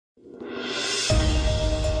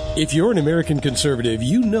If you're an American conservative,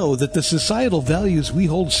 you know that the societal values we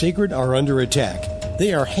hold sacred are under attack.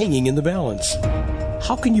 They are hanging in the balance.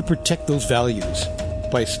 How can you protect those values?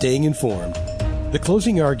 By staying informed. The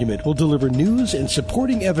Closing Argument will deliver news and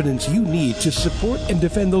supporting evidence you need to support and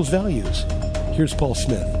defend those values. Here's Paul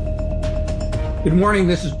Smith. Good morning.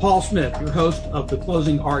 This is Paul Smith, your host of The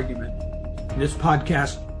Closing Argument. In this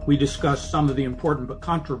podcast, we discuss some of the important but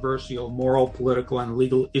controversial moral, political, and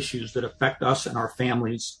legal issues that affect us and our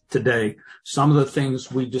families today. Some of the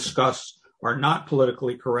things we discuss are not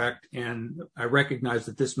politically correct, and I recognize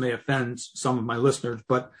that this may offend some of my listeners,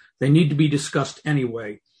 but they need to be discussed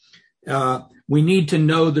anyway. We need to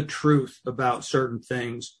know the truth about certain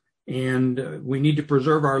things, and we need to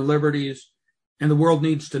preserve our liberties. And the world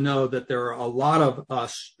needs to know that there are a lot of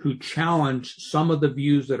us who challenge some of the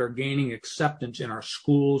views that are gaining acceptance in our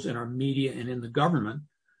schools, in our media, and in the government,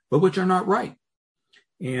 but which are not right.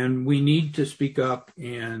 And we need to speak up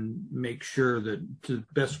and make sure that to the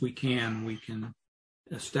best we can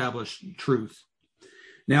establish truth.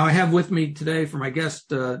 Now, I have with me today for my guest,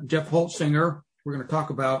 Jeff Holtzinger. We're going to talk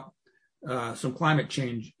about some climate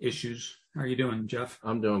change issues. How are you doing, Jeff?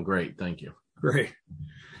 I'm doing great. Thank you. Great.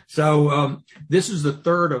 So this is the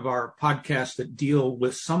third of our podcasts that deal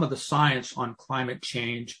with some of the science on climate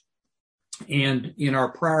change. And in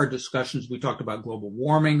our prior discussions, we talked about global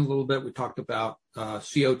warming a little bit. We talked about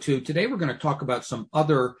CO2. Today, we're going to talk about some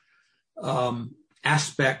other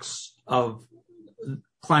aspects of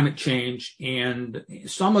climate change and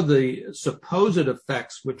some of the supposed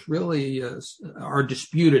effects, which really are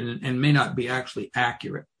disputed and may not be actually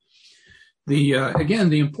accurate. Again,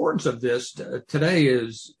 the importance of this today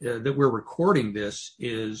is that we're recording this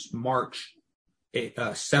is March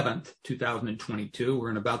 7th, 2022. We're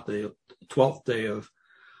in about the 12th day of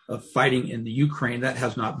fighting in the Ukraine. That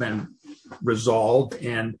has not been resolved.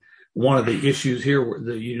 And one of the issues here,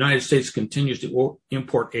 the United States continues to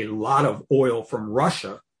import a lot of oil from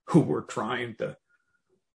Russia, who we're trying to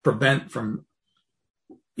prevent from,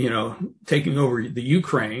 taking over the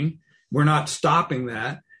Ukraine. We're not stopping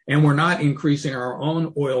that. And we're not increasing our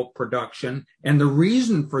own oil production. And the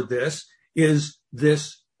reason for this is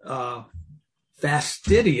this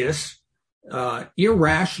fastidious,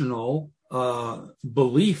 irrational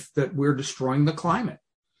belief that we're destroying the climate.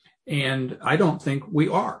 And I don't think we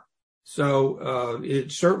are. So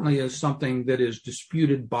it certainly is something that is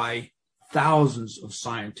disputed by thousands of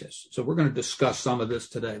scientists. So we're going to discuss some of this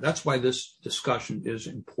today. That's why this discussion is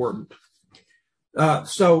important.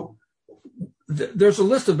 There's a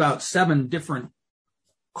list of about 7 different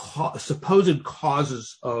supposed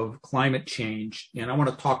causes of climate change, and I want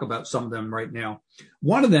to talk about some of them right now.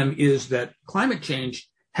 One of them is that climate change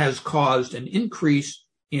has caused an increase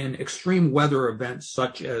in extreme weather events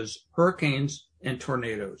such as hurricanes and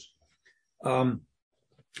tornadoes. Have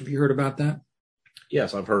you heard about that?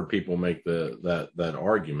 Yes, I've heard people make that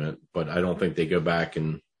argument, but I don't think they go back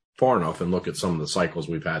and far enough and look at some of the cycles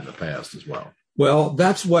we've had in the past as well. Well,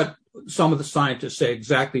 that's what some of the scientists say,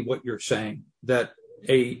 exactly what you're saying, that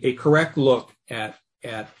a correct look at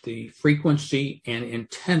the frequency and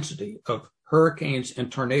intensity of hurricanes and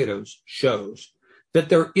tornadoes shows that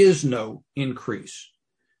there is no increase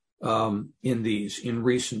in these in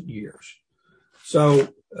recent years.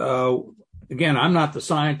 So, again, I'm not the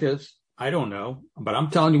scientist. I don't know, but I'm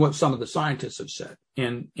telling you what some of the scientists have said.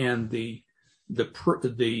 And the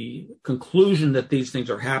conclusion that these things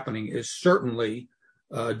are happening is certainly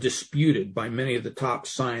disputed by many of the top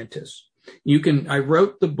scientists. I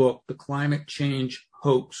wrote the book, The Climate Change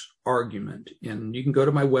Hoax Argument, and you can go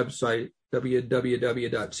to my website,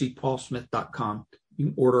 www.cpaulsmith.com. You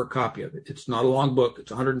can order a copy of it. It's not a long book.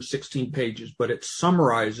 It's 116 pages, but it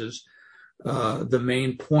summarizes the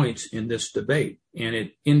main points in this debate, and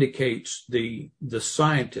it indicates the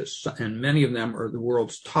scientists, and many of them are the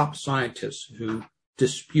world's top scientists who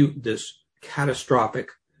dispute this catastrophic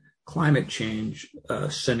climate change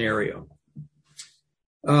scenario.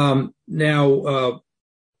 Now,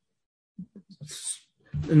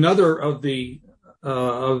 another of the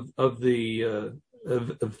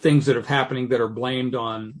things that are happening that are blamed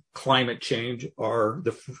on climate change are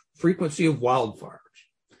the frequency of wildfires.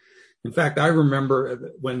 In fact, I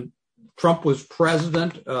remember when Trump was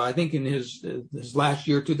president, I think in his last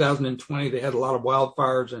year, 2020, they had a lot of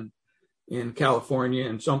wildfires in California,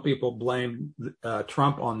 and some people blame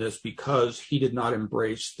Trump on this because he did not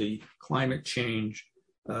embrace the climate change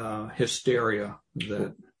hysteria.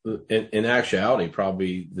 That in actuality,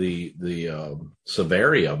 probably the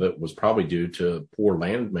severity of it was probably due to poor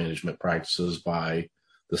land management practices by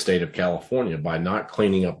the state of California, by not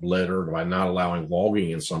cleaning up litter, by not allowing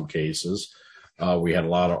logging in some cases. We had a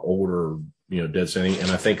lot of older dead center.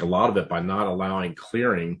 And I think a lot of it by not allowing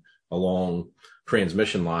clearing along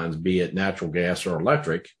transmission lines, be it natural gas or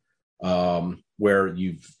electric, where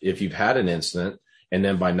if you've had an incident, and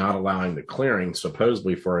then by not allowing the clearing,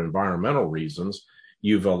 supposedly for environmental reasons,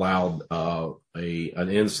 you've allowed an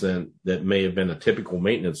incident that may have been a typical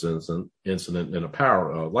maintenance incident in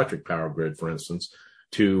a electric power grid, for instance,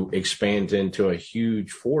 to expand into a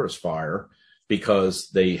huge forest fire because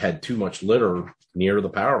they had too much litter near the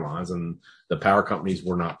power lines, and the power companies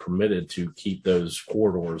were not permitted to keep those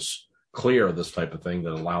corridors clear of this type of thing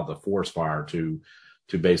that allowed the forest fire to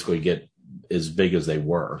basically get as big as they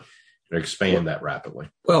were, expand that rapidly.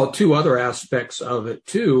 Well, two other aspects of it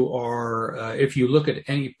too are if you look at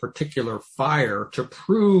any particular fire to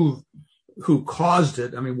prove who caused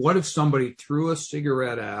it. I mean, what if somebody threw a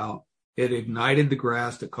cigarette out, it ignited the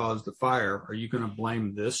grass that caused the fire? Are you going to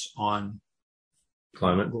blame this on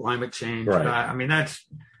climate change? Right. I mean, that's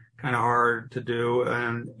kind of hard to do.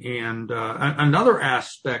 And another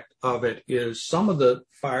aspect of it is some of the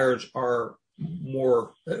fires are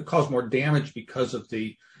cause more damage because of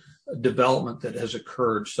the development that has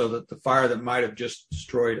occurred, so that the fire that might have just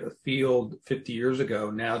destroyed a field 50 years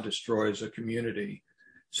ago now destroys a community.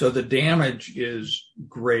 So the damage is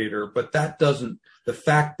greater, but the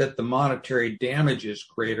fact that the monetary damage is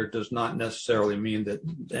greater does not necessarily mean that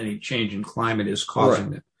any change in climate is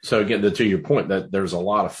causing it. So again, to your point, that there's a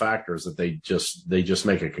lot of factors that they just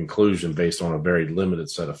make a conclusion based on a very limited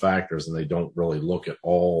set of factors, and they don't really look at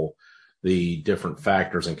all the different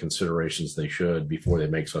factors and considerations they should before they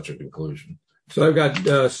make such a conclusion. So I've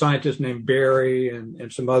got scientists named Barry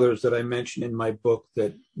and some others that I mentioned in my book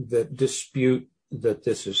that dispute that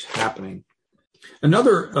this is happening.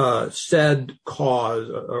 Another said cause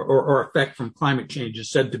or effect from climate change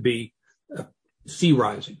is said to be sea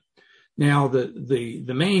rising. Now,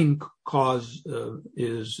 the main cause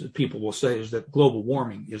is, people will say, is that global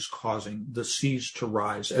warming is causing the seas to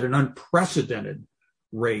rise at an unprecedented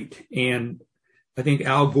rate. And I think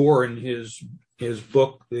Al Gore in his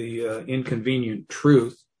book, The Inconvenient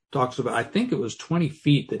Truth, talks about, I think it was 20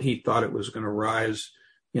 feet that he thought it was going to rise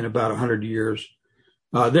in about 100 years.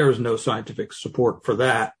 There is no scientific support for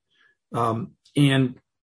that.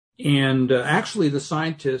 And actually the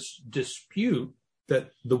scientists dispute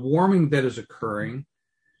that the warming that is occurring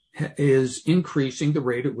is increasing the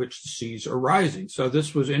rate at which the seas are rising. So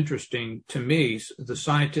this was interesting to me. The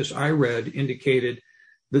scientists I read indicated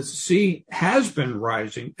the sea has been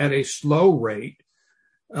rising at a slow rate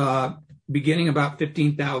beginning about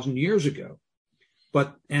 15,000 years ago.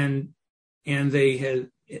 And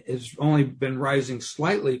has only been rising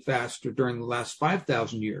slightly faster during the last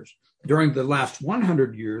 5,000 years. During the last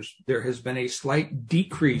 100 years, there has been a slight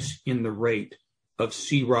decrease in the rate of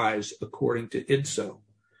sea rise, according to IDSO.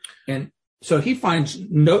 And so he finds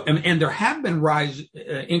and there have been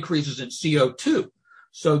increases in CO2.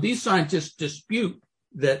 So these scientists dispute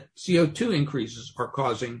that CO2 increases are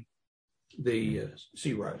causing the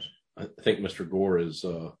sea rise. I think Mr. Gore is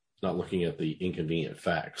not looking at the inconvenient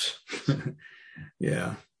facts.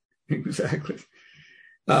 Yeah, exactly.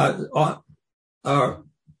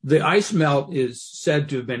 The ice melt is said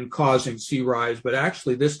to have been causing sea rise, but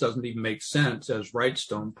actually this doesn't even make sense, as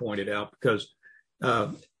Wrightstone pointed out, because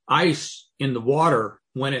ice in the water,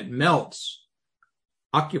 when it melts,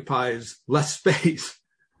 occupies less space.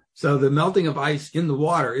 So the melting of ice in the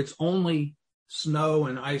water, it's only snow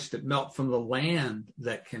and ice that melt from the land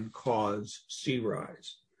that can cause sea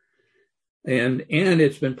rise. And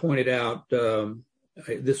it's been pointed out,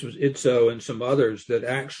 this was IDSO and some others, that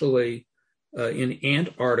actually in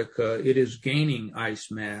Antarctica, it is gaining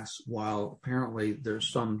ice mass, while apparently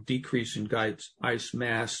there's some decrease in ice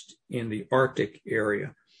mass in the Arctic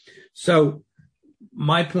area. So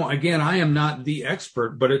my point, again, I am not the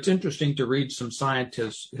expert, but it's interesting to read some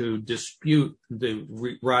scientists who dispute the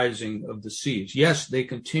rising of the seas. Yes, they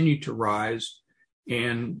continue to rise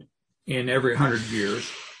in every 100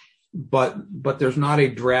 years, but there's not a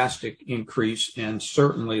drastic increase, and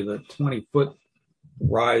certainly the 20-foot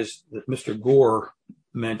rise that Mr. Gore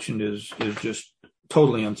mentioned is just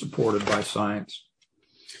totally unsupported by science.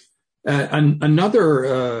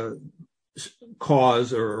 Another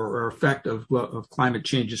cause or effect of climate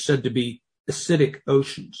change is said to be acidic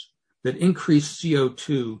oceans, that increased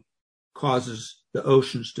CO2 causes the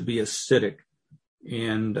oceans to be acidic.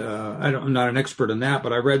 And I'm not an expert in that,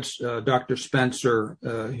 but I read Dr. Spencer,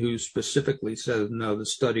 who specifically says, no, the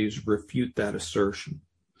studies refute that assertion.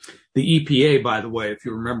 The EPA, by the way, if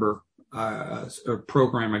you remember a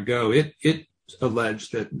program ago, it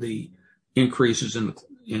alleged that the increases in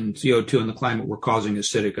CO2 in the climate were causing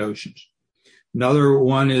acidic oceans. Another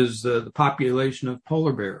one is the population of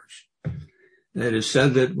polar bears. It is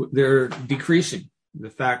said that they're decreasing. The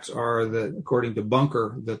facts are that, according to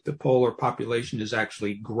Bunker, that the polar population is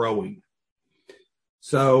actually growing.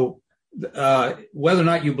 So whether or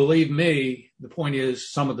not you believe me, the point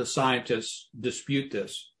is some of the scientists dispute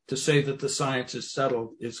this. To say that the science is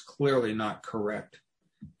settled is clearly not correct.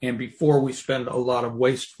 And before we spend a lot of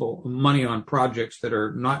wasteful money on projects that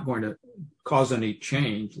are not going to cause any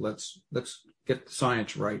change, let's get the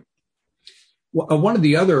science right. One of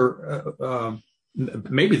the other,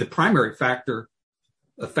 maybe the primary factor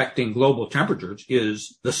affecting global temperatures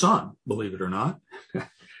is the sun, believe it or not.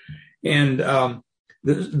 And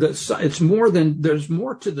it's more than, there's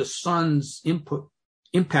more to the sun's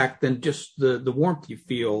impact than just the warmth you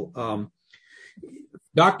feel.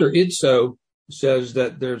 Dr. Idso says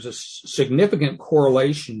that there's a significant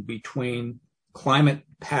correlation between climate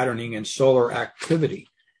patterning and solar activity.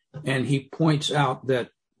 And he points out that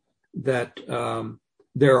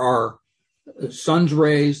there are sun's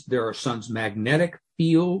rays, there are sun's magnetic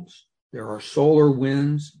fields, there are solar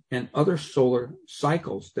winds and other solar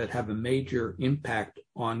cycles that have a major impact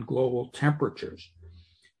on global temperatures.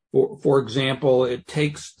 For example, it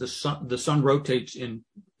takes the sun rotates in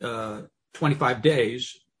 25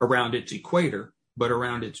 days around its equator, but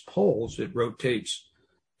around its poles, it rotates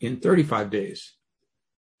in 35 days.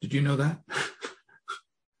 Did you know that?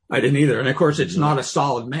 I didn't either. And of course, it's not a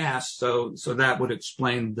solid mass, so that would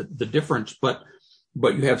explain the difference. But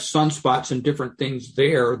you have sunspots and different things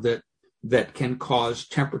there that can cause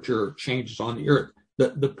temperature changes on the Earth.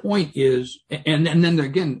 The point is, and then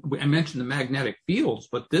again, I mentioned the magnetic fields,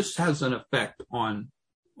 but this has an effect on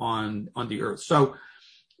the Earth. So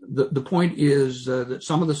the point is that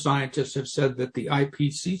some of the scientists have said that the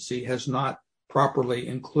IPCC has not properly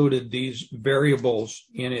included these variables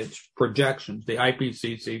in its projections. The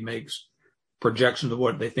IPCC makes projections of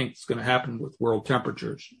what they think is going to happen with world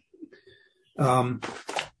temperatures. And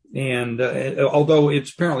although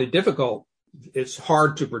it's apparently difficult, it's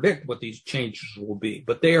hard to predict what these changes will be,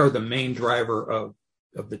 but they are the main driver of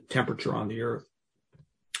the temperature on the Earth.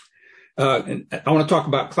 And I want to talk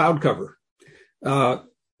about cloud cover.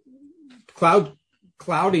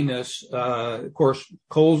 Cloudiness, of course,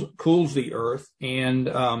 cools the Earth. And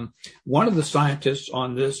one of the scientists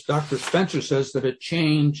on this, Dr. Spencer, says that a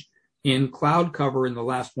change in cloud cover in the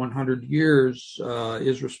last 100 years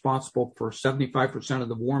is responsible for 75% of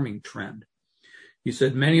the warming trend. He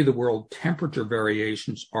said many of the world temperature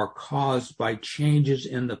variations are caused by changes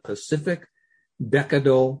in the Pacific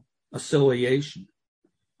decadal oscillation,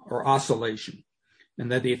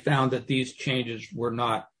 and that they found that these changes were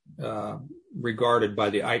not regarded by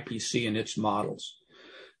the IPC in its models.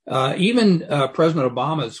 Even President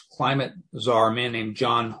Obama's climate czar, a man named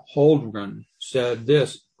John Holdren, said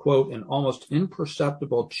this, quote, an almost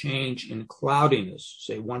imperceptible change in cloudiness,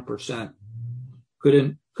 say 1%,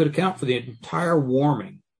 could account for the entire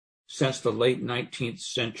warming since the late 19th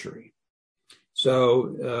century.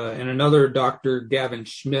 So, and another Dr. Gavin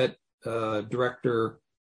Schmidt, director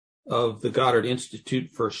of the Goddard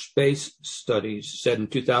Institute for Space Studies, said in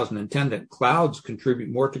 2010 that clouds contribute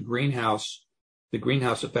more to the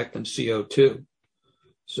greenhouse effect than CO2.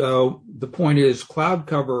 So the point is cloud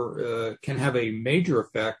cover can have a major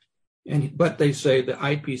effect, but they say the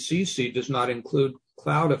IPCC does not include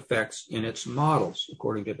cloud effects in its models,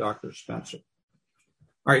 according to Dr. Spencer.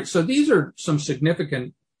 All right, so these are some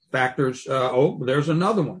significant factors. There's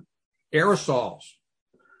another one, aerosols.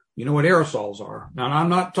 You know what aerosols are. Now, I'm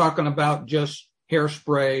not talking about just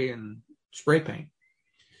hairspray and spray paint.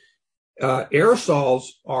 Aerosols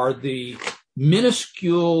are the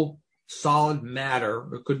minuscule solid matter,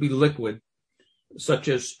 it could be liquid, such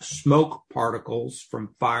as smoke particles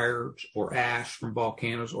from fires or ash from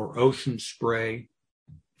volcanoes or ocean spray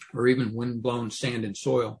or even wind-blown sand and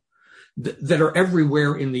soil that are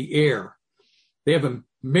everywhere in the air. They have a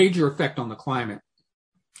major effect on the climate,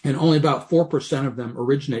 and only about 4% of them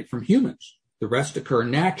originate from humans. The rest occur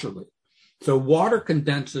naturally. So water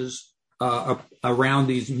condenses around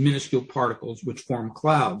these minuscule particles, which form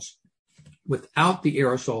clouds. Without the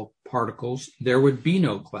aerosol particles, there would be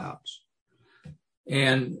no clouds.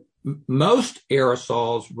 And most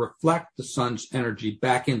aerosols reflect the sun's energy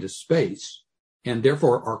back into space and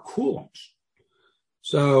therefore are coolants.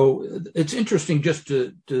 So it's interesting just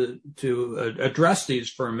to address these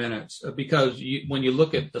for a minute, because when you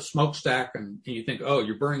look at the smokestack and you think, oh,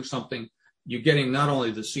 you're burning something, you're getting not only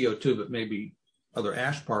the CO2, but maybe other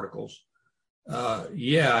ash particles. I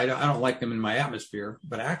don't like them in my atmosphere,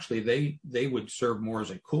 but actually they would serve more as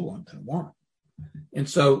a coolant than a warming. And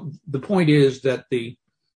so the point is that the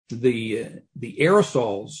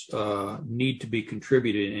aerosols need to be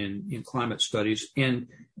contributed in climate studies, and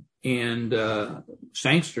And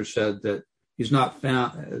Sangster said that he's found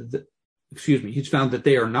that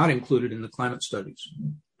they are not included in the climate studies.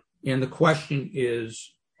 And the question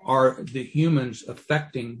is, are the humans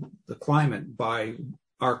affecting the climate by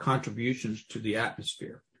our contributions to the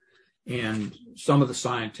atmosphere? And some of the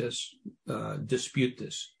scientists dispute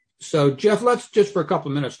this. So, Jeff, let's just for a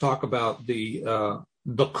couple of minutes talk about the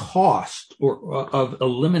cost of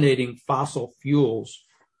eliminating fossil fuels,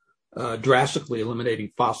 drastically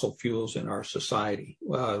eliminating fossil fuels in our society.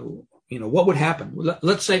 What would happen?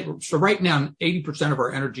 Let's say, so right now, 80% of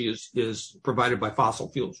our energy is provided by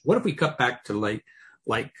fossil fuels. What if we cut back to like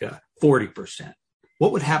 40%?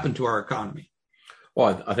 What would happen to our economy?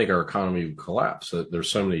 Well, I think our economy would collapse. There's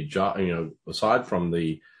so many jobs, aside from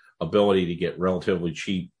the ability to get relatively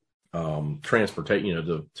cheap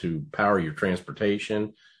transportation, to power your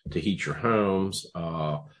transportation, to heat your homes,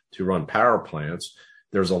 to run power plants.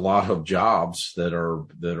 There's a lot of jobs that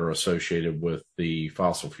are associated with the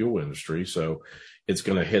fossil fuel industry. So it's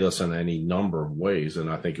going to hit us in any number of ways. And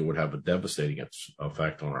I think it would have a devastating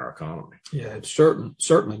effect on our economy. Yeah, it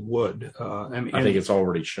certainly would. I think it's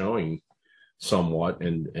already showing somewhat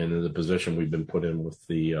in the position we've been put in with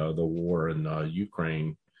the war in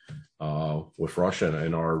Ukraine with Russia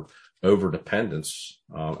and our overdependence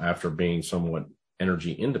after being somewhat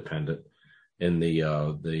energy independent in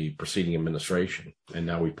the preceding administration. And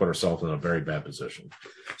now we put ourselves in a very bad position.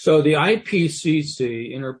 So the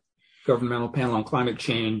IPCC, Intergovernmental Panel on Climate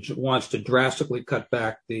Change, wants to drastically cut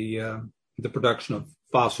back the production of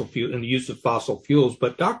fossil fuel and the use of fossil fuels.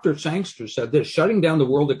 But Dr. Sangster said this: shutting down the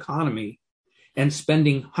world economy and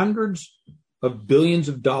spending hundreds of billions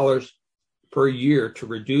of dollars per year to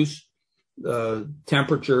reduce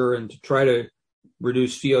temperature and to try to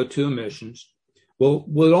reduce CO2 emissions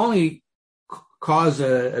will only cause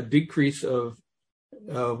a decrease of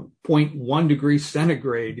 0.1 degrees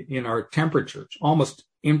centigrade in our temperatures, almost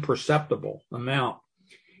imperceptible amount.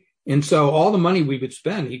 And so all the money we would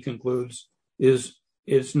spend, he concludes, is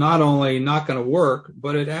not only not going to work,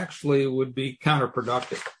 but it actually would be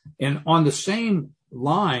counterproductive. And on the same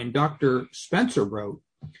line, Dr. Spencer wrote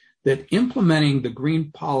that implementing the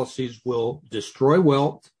green policies will destroy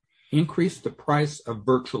wealth, increase the price of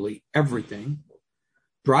virtually everything,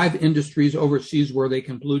 drive industries overseas where they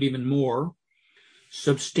can pollute even more,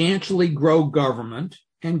 substantially grow government,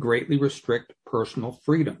 and greatly restrict personal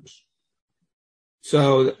freedoms.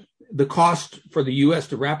 So the cost for the U.S.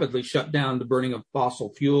 to rapidly shut down the burning of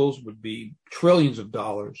fossil fuels would be trillions of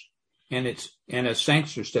dollars. And as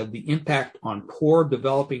Sangster said, the impact on poor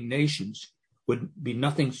developing nations would be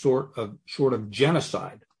nothing short of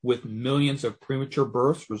genocide, with millions of premature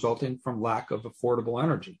births resulting from lack of affordable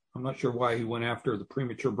energy. I'm not sure why he went after the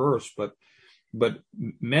premature births, but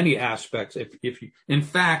many aspects. In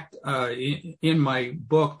fact, in my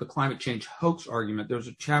book, The Climate Change Hoax Argument, there's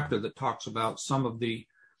a chapter that talks about some of the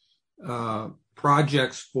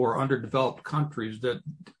projects for underdeveloped countries that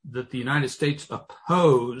the United States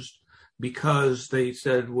opposed because they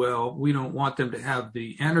said, well, we don't want them to have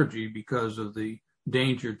the energy because of the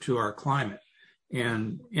danger to our climate.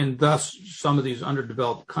 And thus, some of these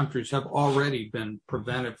underdeveloped countries have already been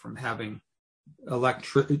prevented from having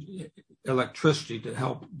electricity to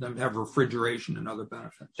help them have refrigeration and other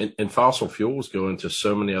benefits. And fossil fuels go into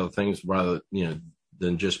so many other things rather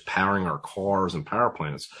than just powering our cars and power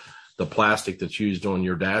plants. The plastic that's used on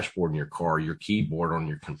your dashboard in your car, your keyboard on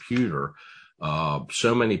your computer,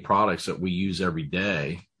 so many products that we use every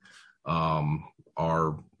day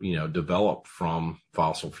are developed from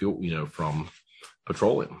fossil fuel, from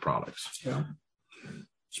petroleum products. Yeah.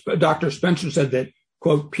 Dr. Spencer said that,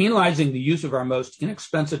 quote, penalizing the use of our most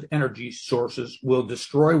inexpensive energy sources will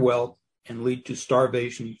destroy wealth and lead to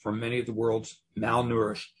starvation for many of the world's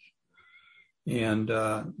malnourished. And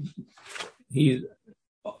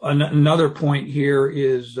another point here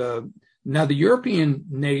is now the European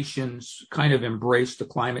nations kind of embraced the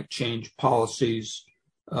climate change policies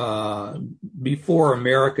before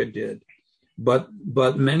America did, but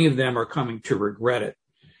many of them are coming to regret it.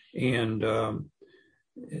 And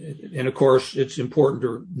of course, it's important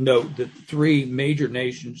to note that three major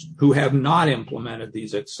nations who have not implemented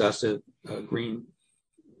these excessive green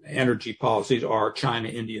energy policies are China,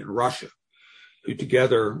 India, and Russia, who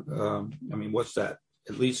together, what's that?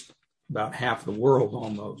 At least about half the world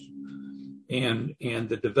almost. And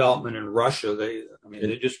the development in Russia, they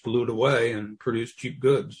just blew it away and produced cheap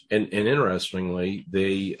goods. And interestingly,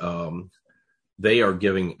 they are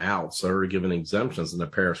giving outs, they're giving exemptions in the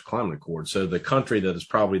Paris Climate Accord. So the country that is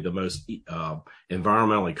probably the most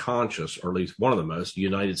environmentally conscious, or at least one of the most, the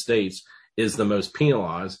United States, is the most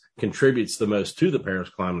penalized, contributes the most to the Paris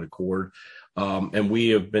Climate Accord, And we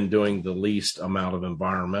have been doing the least amount of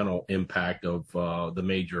environmental impact of the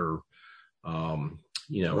major,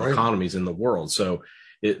 economies in the world. So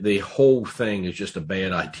the whole thing is just a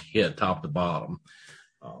bad idea, top to bottom.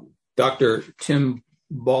 Dr. Tim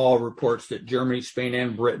Ball reports that Germany, Spain,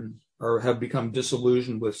 and Britain have become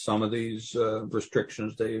disillusioned with some of these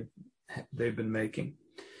restrictions they've been making.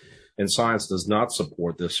 And science does not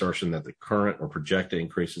support the assertion that the current or projected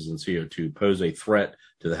increases in CO2 pose a threat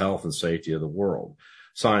to the health and safety of the world.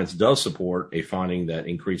 Science does support a finding that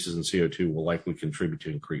increases in CO2 will likely contribute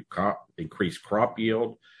to increased crop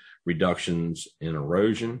yield, reductions in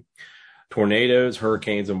erosion. Tornadoes,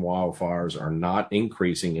 hurricanes, and wildfires are not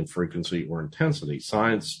increasing in frequency or intensity.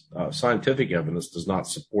 Scientific evidence does not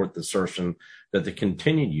support the assertion that the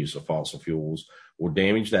continued use of fossil fuels will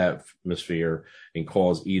damage the atmosphere and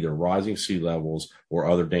cause either rising sea levels or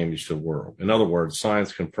other damage to the world. In other words,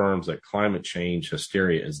 science confirms that climate change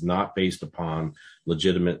hysteria is not based upon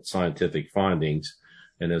legitimate scientific findings.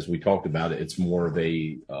 And as we talked about it's more of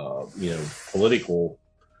a, political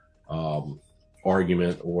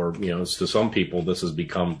argument, or, to some people, this has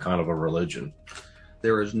become kind of a religion.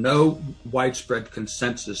 There is no widespread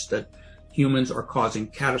consensus that humans are causing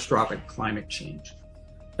catastrophic climate change.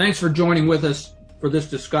 Thanks for joining with us for this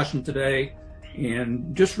discussion today.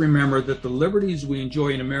 And just remember that the liberties we enjoy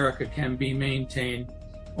in America can be maintained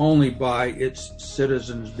only by its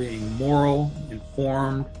citizens being moral,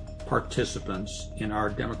 informed participants in our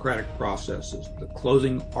democratic processes. The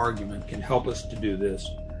closing argument can help us to do this.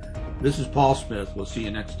 This is Paul Smith. We'll see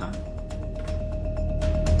you next time.